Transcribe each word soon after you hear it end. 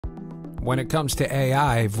when it comes to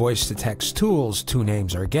AI voice-to-text tools, two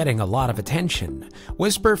names are getting a lot of attention: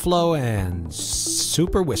 Wispr Flow and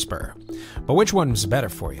Superwhisper. But which one's better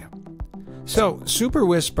for you? So,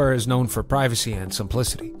 Superwhisper is known for privacy and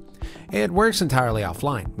simplicity. It works entirely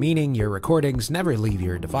offline, meaning your recordings never leave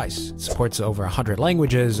your device. It supports over 100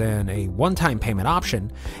 languages and a one-time payment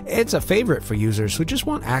option. It's a favorite for users who just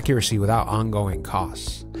want accuracy without ongoing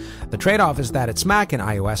costs. The trade-off is that it's Mac and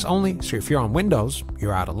iOS only, so if you're on Windows,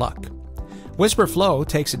 you're out of luck. Wispr Flow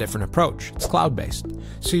takes a different approach. It's cloud-based,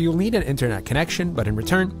 so you'll need an internet connection, but in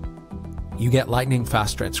return, you get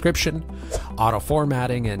lightning-fast transcription,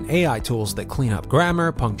 auto-formatting, and AI tools that clean up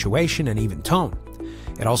grammar, punctuation, and even tone.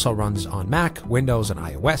 It also runs on Mac, Windows, and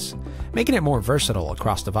iOS, making it more versatile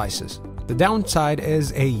across devices. The downside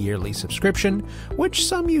is a yearly subscription, which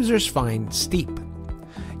some users find steep.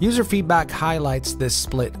 User feedback highlights this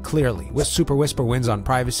split clearly, with Superwhisper wins on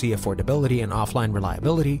privacy, affordability, and offline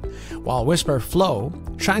reliability, while Wispr Flow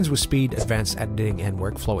shines with speed, advanced editing, and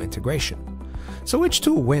workflow integration. So which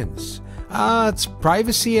tool wins? It's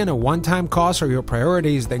privacy and a one-time cost are your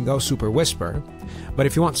priorities, then go Superwhisper. But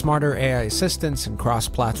if you want smarter AI assistance and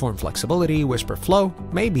cross-platform flexibility, Wispr Flow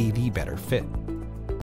may be the better fit.